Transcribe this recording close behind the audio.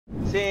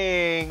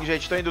Sim,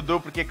 gente, tô indo duo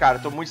porque, cara,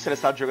 tô muito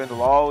estressado jogando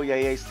LoL e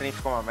aí a stream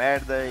ficou uma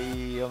merda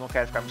e eu não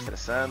quero ficar me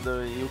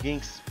estressando. E o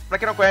Giiinz, pra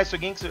quem não conhece, o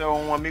Giiinz é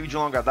um amigo de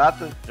longa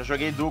data, já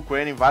joguei duo com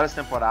ele em várias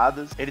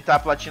temporadas. Ele tá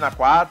platina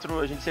 4,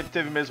 a gente sempre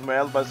teve o mesmo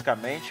elo,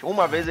 basicamente.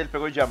 Uma vez ele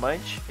pegou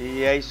diamante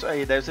e é isso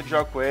aí, daí eu sempre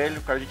jogo com ele,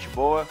 um cara gente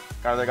boa,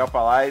 um cara legal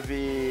pra live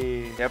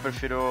e eu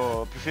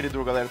prefiro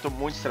duo, galera. Eu tô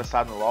muito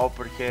estressado no LoL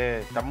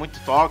porque tá muito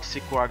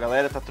tóxico, a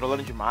galera tá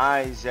trolando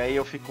demais e aí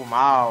eu fico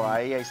mal,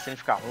 aí a stream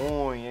fica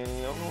ruim,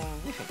 e eu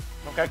não... Enfim,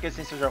 não quero que a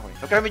stream seja ruim.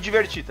 Eu quero me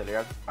divertir, tá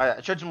ligado? Ah,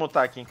 deixa eu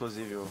desmutar aqui,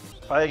 inclusive.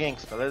 Fala aí,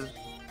 Giiinz, beleza?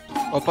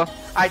 Opa.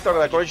 Ah, então,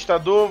 galera, hoje tá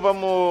duo,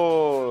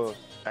 vamos...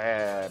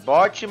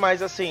 bot,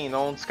 mas assim,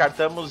 não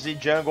descartamos ir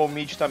jungle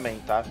mid também,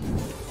 tá?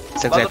 Se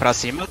você quiser ir pra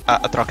cima,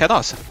 a troca é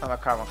nossa. Ah,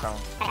 calma.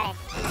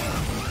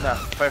 Não,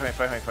 foi ruim.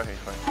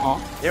 Ó.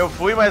 Eu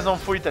fui, mas não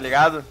fui, tá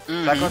ligado?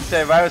 Sabe quando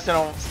você vai, você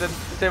não...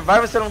 Você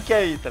vai, você não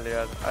quer ir, tá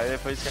ligado? Aí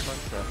foi isso que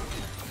aconteceu.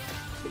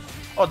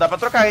 Ô, dá pra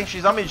trocar, hein?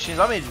 X ao mid.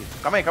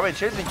 Calma aí,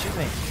 X20.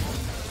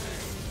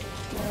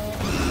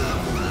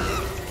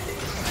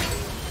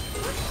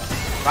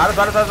 Vários.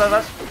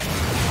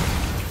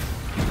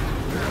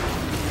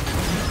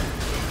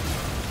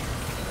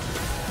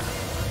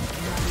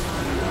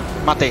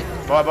 Matei.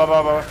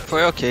 Boa.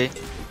 Foi ok.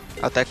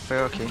 Até que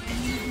foi ok.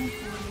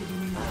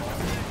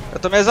 Eu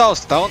tomei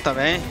exaustão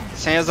também.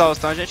 Sem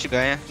exaustão a gente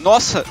ganha.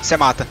 Nossa, você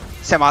mata.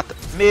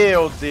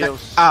 Meu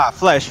Deus. Ah,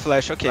 flash,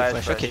 ok,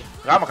 flash, ok.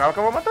 Calma que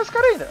eu vou matar esse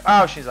cara ainda.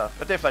 Ah, o X, ó.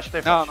 Eu tenho flash.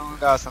 Não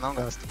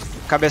gasta.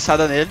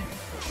 Cabeçada nele.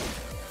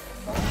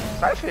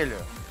 Sai, filho.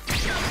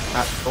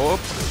 Ah,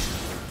 opa.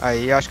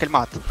 Aí acho que ele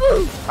mata.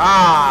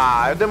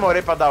 Ah, eu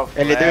demorei pra dar o...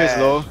 Ele deu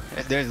slow.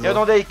 Eu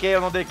não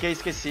dei Q,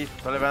 esqueci.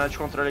 Tô levando de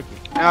controle aqui.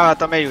 Ah,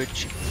 tomei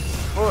ult.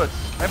 Putz,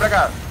 vem pra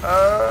cá.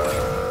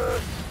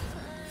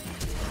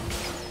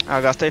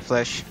 Gastei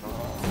flash.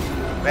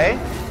 Vem.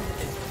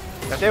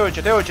 Eu tenho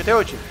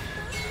ult.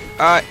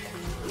 Ai.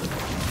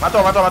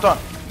 Matou.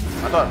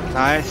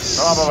 Nice.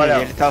 Toma,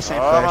 bobalhão. Ele tá sem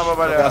Toma, flash.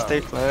 bobalhão. Eu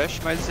gastei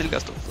flash, mas ele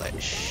gastou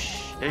flash.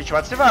 A gente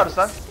mata esse Varus,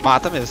 tá?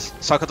 Mata mesmo.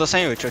 Só que eu tô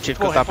sem ult, eu tive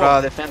que lutar Porra.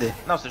 pra defender.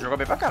 Não, você jogou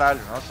bem pra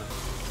caralho, nossa.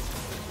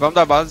 Vamos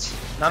da base.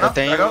 Não, Eu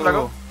tenho...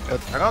 dragão. Eu...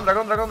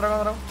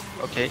 Dragão.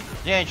 Ok.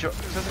 Gente,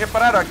 vocês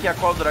repararam aqui a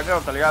call do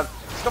dragão, tá ligado?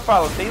 Isso que eu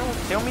falo, tem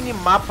um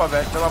minimapa,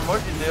 velho, pelo amor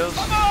de Deus.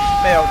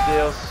 Meu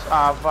Deus.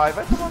 Ah, vai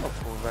tomar no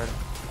cu, velho.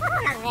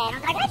 Porra, velho,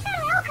 não tá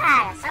gritando não,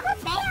 cara. Só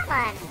goteia,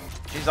 mano.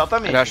 X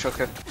altamente. Ele achou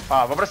que...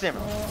 Ó, vou pra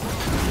cima.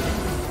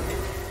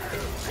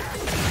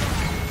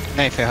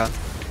 Nem ferrando.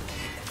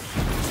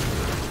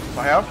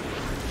 Morreu.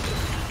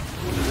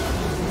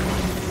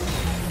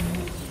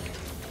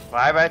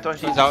 Vai, torre.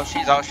 X.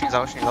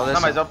 Não,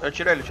 mas eu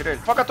tiro ele.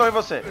 Foca a torre em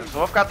você, eu só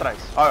vou ficar atrás.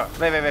 Ó,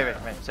 vem.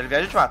 Se ele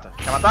vier, a gente mata.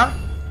 Quer matar?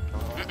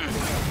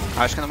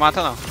 Acho que não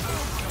mata, não.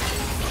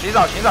 X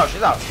out.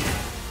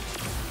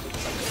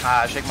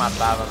 Ah, achei que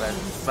matava, velho.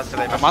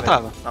 Vacilei.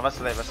 Matava. Não,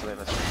 vacilei.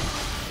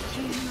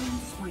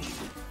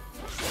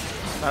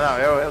 Não,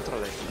 eu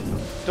trolei.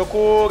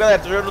 Galera,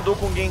 tô jogando duo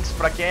com o Giiinz.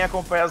 Pra quem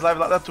acompanha as lives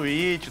lá da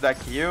Twitch, da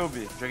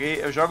Cube.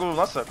 Eu jogo,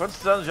 nossa,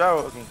 quantos anos já,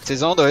 Giiinz?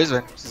 Season 2,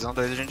 velho. Season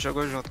 2 a gente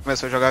jogou junto,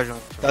 começou a jogar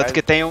junto. Tanto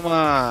que tem um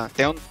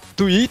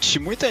tweet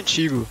muito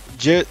antigo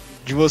de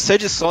você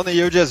de Sona e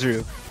eu de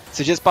Ezreal.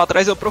 Esses dias pra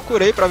trás eu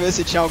procurei pra ver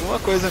se tinha alguma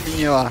coisa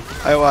minha lá.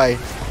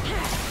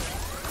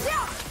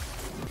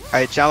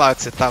 Aí tinha lá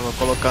que você tava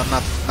colocando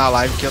na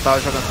live que eu tava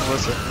jogando com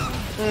você.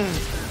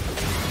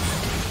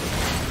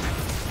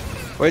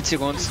 8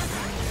 segundos.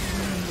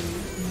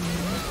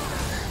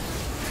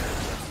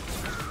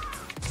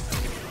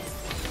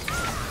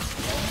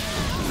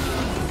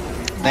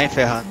 Nem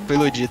ferrando.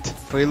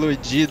 Fui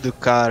iludido,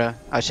 cara.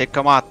 Achei que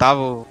eu matava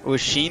o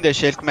Xin e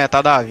deixei ele com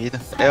metade da vida.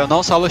 Eu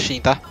não solo o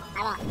Xin, tá?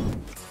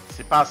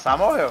 Se passar,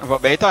 morreu. Eu vou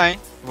baitar, hein?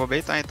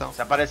 Então.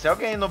 Se aparecer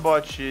alguém no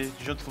bot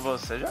junto com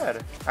você, já era.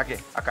 Aqui,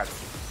 a cara.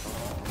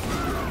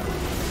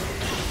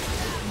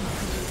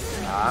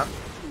 Tá.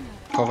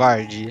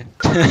 Covardia.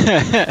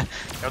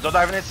 Eu dou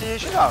dive nesse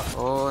X-Down.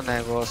 Ô,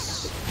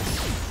 negócio.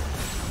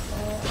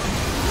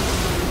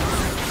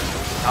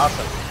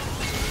 Nossa.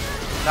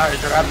 Não, ele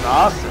jogaram.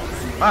 Nossa.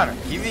 Mano,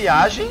 que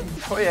viagem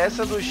foi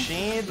essa do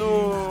Xin e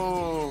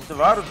do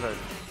Varus, velho?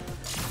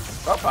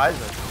 Só faz,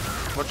 velho.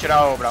 Vou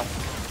tirar o Brown.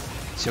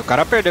 Se o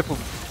cara perder pro...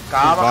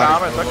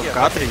 Calma, eu tô aqui. Eu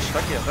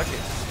Tô aqui.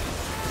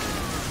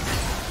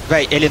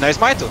 Véi, ele não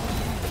smitou.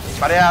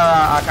 Parei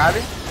a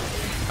Kali.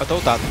 Eu tô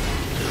ultado.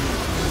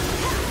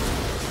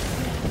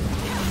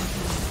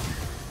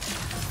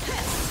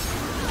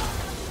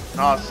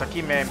 Nossa,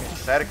 que meme.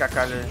 Sério que a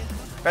Kali...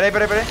 Peraí.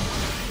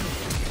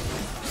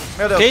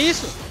 Meu Deus. Que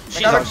isso?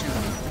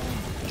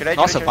 Tirei.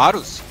 Nossa,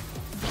 Varus?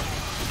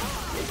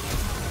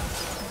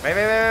 Vem.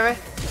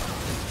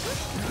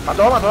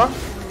 Matou.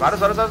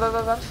 Vários.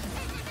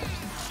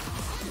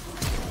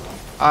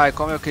 Ai,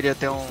 como eu queria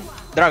ter um...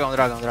 Dragão.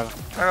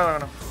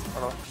 Não.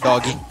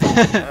 Dog.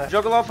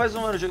 Jogo LOL faz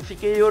um ano,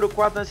 fiquei ouro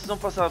 4 na season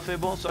passada, foi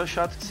bom, só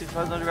chato que se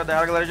faz na jogada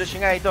errada, a galera já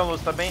xinga aí, então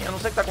Lúcio, tá bem? Eu não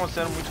sei o que tá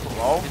acontecendo muito com o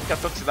LOL, que a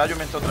toxicidade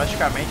aumentou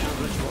drasticamente nos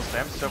últimos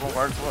tempos, se eu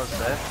concordo com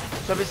você.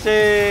 Sobre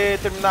você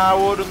terminar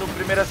ouro no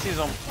primeira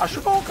season,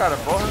 acho bom, cara,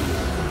 porra.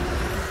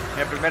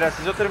 Minha primeira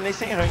season eu terminei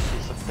sem rank,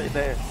 só pra ter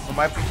ideia.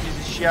 Numa época que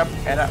existia,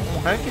 era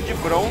um rank de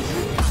bronze,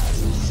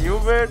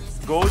 silver,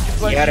 gold e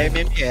platina. E era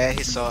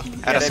MMR só,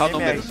 era só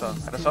MMR número. só.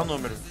 Era só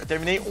número. Eu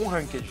terminei um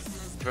ranked.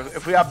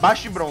 Eu fui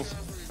abaixo de bronze.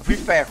 Eu fui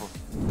ferro.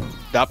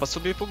 Dá pra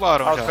subir pro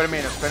Baron Ó, já. Super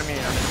Minion.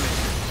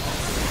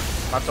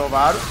 Matou o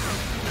Baron.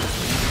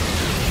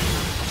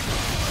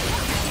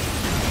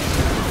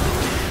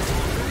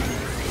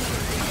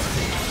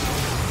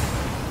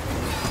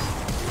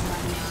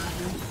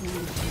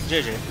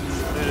 GG.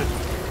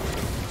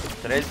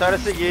 3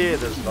 vitórias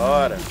seguidas,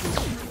 bora.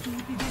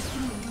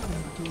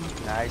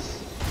 Nice.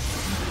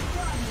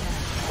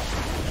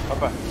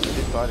 Opa,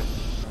 vitória.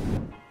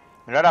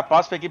 Melhor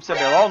aposta pra equipe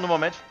CBLOL no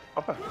momento.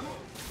 Opa.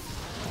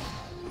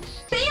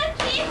 Vem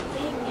aqui!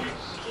 Vem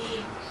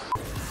aqui!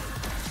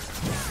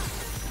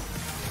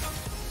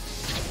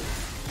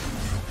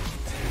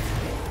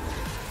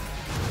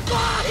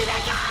 Corre,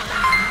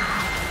 negada!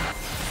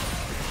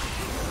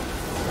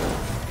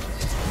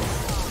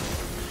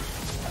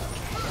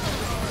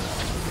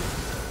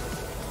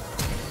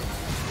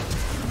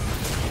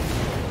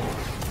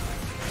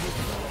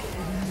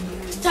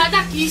 Sai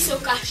daqui, seu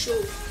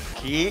cachorro!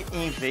 Que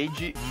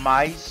invade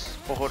mais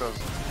horroroso.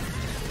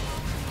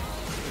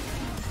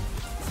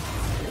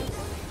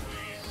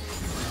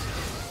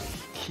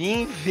 Que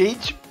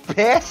invade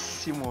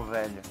péssimo,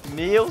 velho.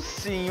 Meu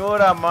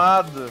senhor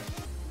amado.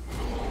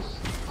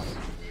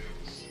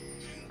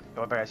 Eu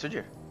vou pegar esse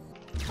dia.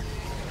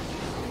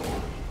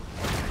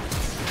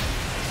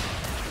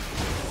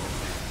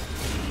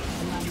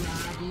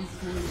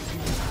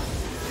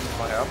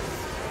 Morreu.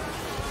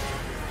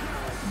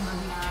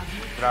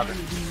 Grave.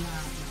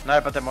 Não é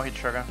pra ter morrido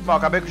de jogar. Bom,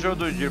 acabei com o jogo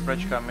do Dir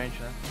praticamente,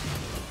 né?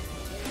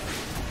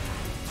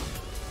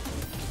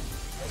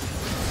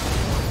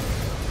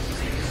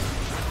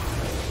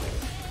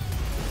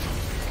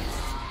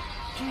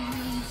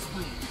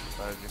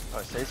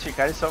 Vocês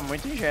ficarem são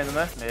muito ingênuos,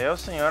 né? Meu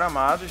senhor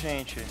amado,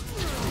 gente.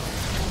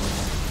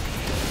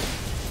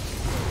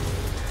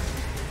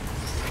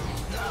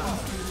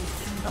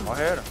 Já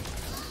morreram.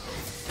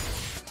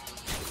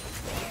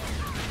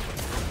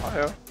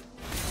 Morreu.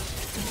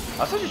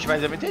 Nossa, gente,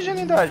 mas é muita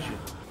ingenuidade.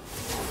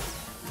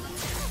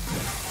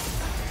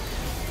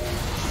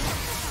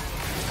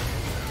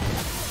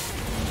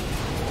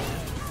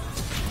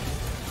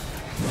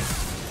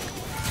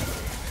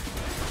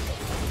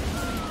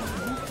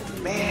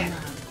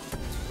 Merda.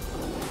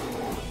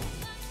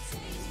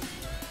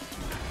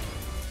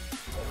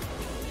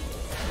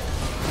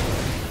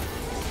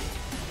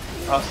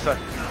 Nossa,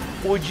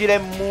 o Dir é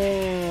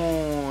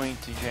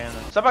muito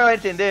ingênuo. Só pra galera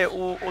entender,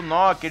 o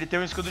Nock, ele tem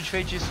um escudo de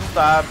feitiço no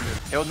W.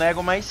 Eu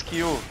nego uma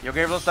skill. E eu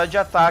ganhei velocidade de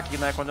ataque,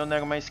 né? Quando eu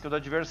nego uma skill do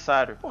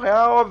adversário. Porra, é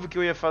óbvio que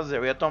eu ia fazer.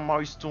 Eu ia tomar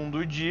o stun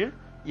do Dir,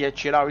 ia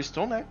tirar o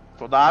stun, né?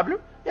 Com o W,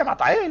 ia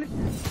matar ele.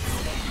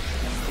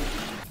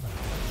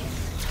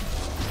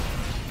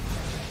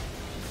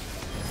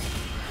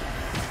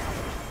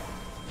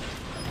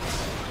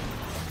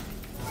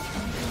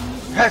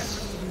 Yes!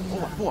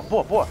 Boa, boa,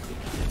 boa, boa!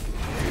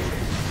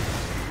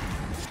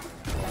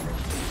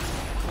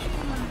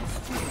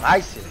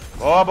 Nice!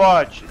 Boa,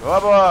 bot! Boa,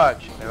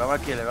 bot! Levamos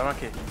aqui, levamos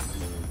aqui.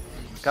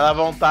 Aquela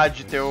vontade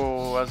de ter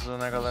o azul,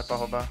 né, galera, pra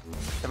roubar.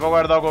 Eu vou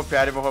guardar o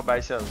golpear e vou roubar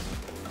esse azul.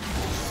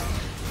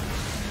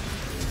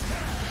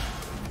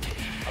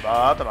 Tá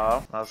bom, tá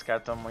bom. Nossa, os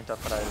caras estão muito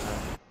atrás,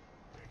 né?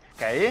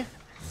 Quer ir?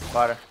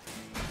 Bora.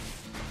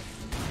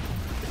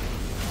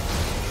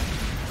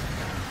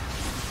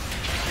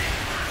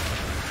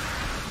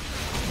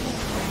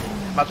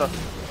 Matou.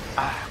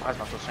 Ah, quase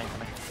matou o Shen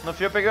também. No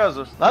fim eu peguei o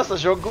azul. Nossa,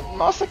 jogo...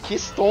 Nossa, que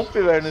stomp,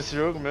 velho, nesse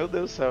jogo. Meu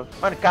Deus do céu.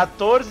 Mano,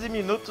 14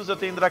 minutos eu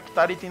tenho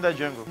Draktar e item da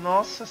jungle.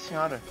 Nossa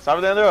senhora.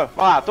 Salve, Leandro.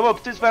 Ó, Tobo, o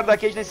que tu espera da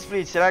Cade nesse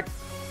split? Será que...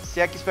 Se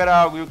é que espera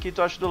algo? E o que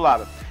tu acha do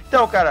Laba?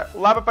 Então, cara, o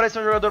Laba parece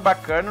um jogador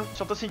bacana.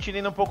 Só tô sentindo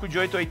ainda um pouco de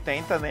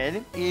 880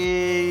 nele.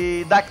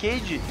 E da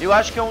Cade, eu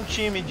acho que é um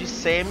time de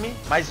semi.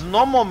 Mas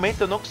no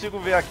momento eu não consigo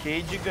ver a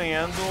Cade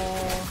ganhando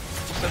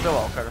o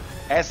CBLOL, cara.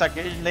 Essa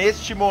Cade,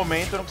 neste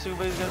momento, eu não consigo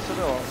ver ele ganhando o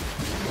CBLOL.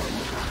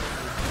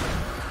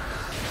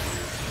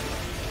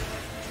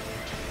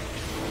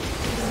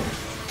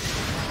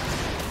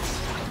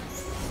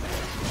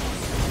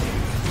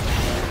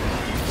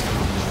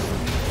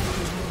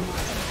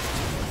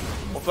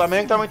 O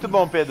Flamengo tá muito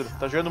bom, Pedro.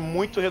 Tá jogando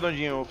muito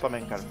redondinho o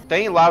Flamengo, cara.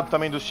 Tem lado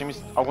também dos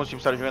times, alguns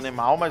times estão jogando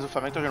mal, mas o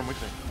Flamengo tá jogando muito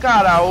bem.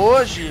 Cara,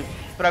 hoje,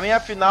 pra mim a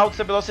final do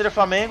CBLOL seria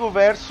Flamengo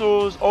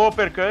versus ou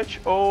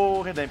Uppercut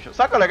ou Redemption.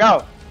 Sabe o que é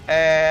legal?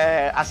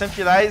 As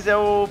semifinais é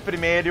o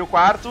primeiro e o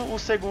quarto, o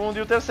segundo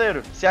e o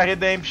terceiro. Se a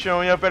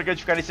Redemption e a Uppercut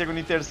ficarem segundo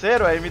e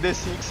terceiro, a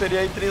MD5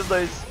 seria entre os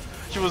dois.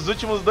 Tipo, os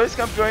últimos dois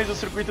campeões do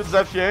circuito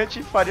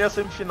desafiante faria a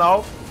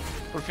semifinal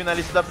pro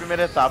finalista da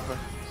primeira etapa.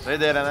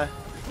 Doideira, né?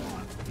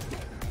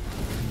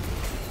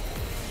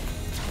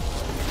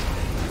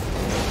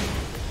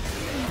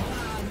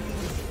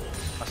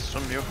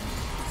 sumiu.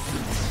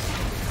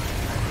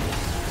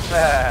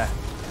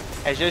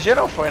 É GG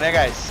não foi, né,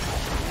 guys?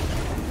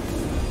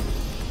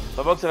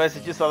 Tá bom que você vai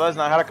sentir saudades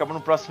na rara, acabou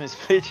no próximo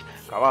split.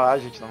 Calma lá,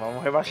 gente, não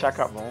vamos rebaixar,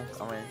 acabou.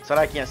 Calma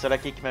aí.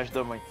 Soraki que me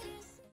ajudou muito.